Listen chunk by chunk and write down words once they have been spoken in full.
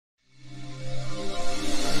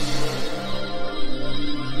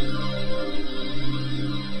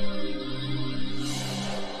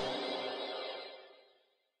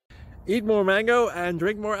Eat more mango and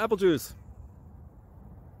drink more apple juice.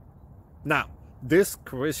 Now, this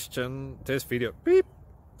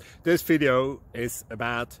video is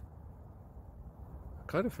about... I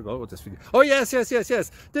kind of forgot what this video... Oh, yes.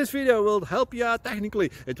 This video will help you out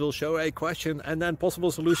technically. It will show a question and then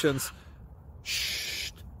possible solutions.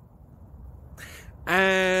 Shh.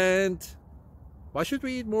 And why should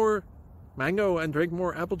we eat more mango and drink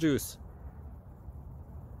more apple juice?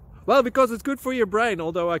 Well, because it's good for your brain,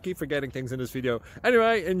 although I keep forgetting things in this video.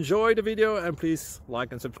 Anyway, enjoy the video and please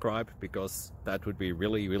like and subscribe, because that would be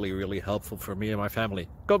really helpful for me and my family.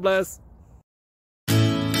 God bless!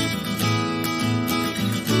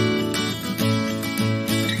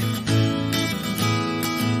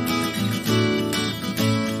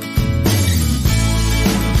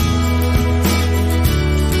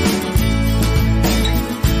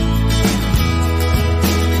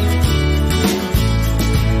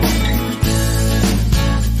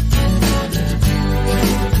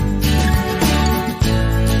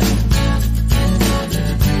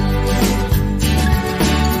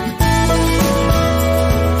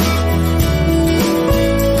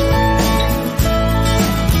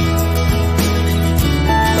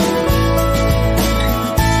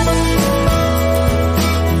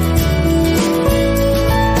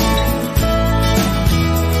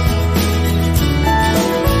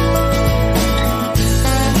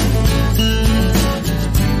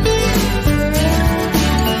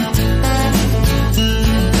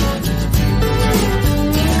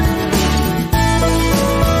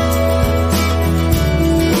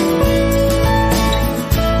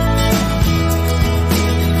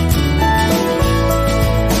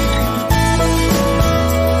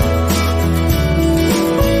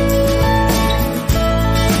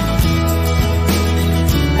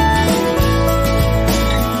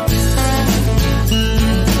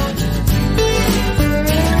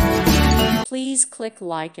 Please click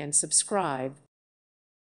like and subscribe.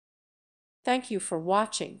 Thank you for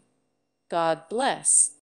watching. God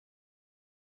bless.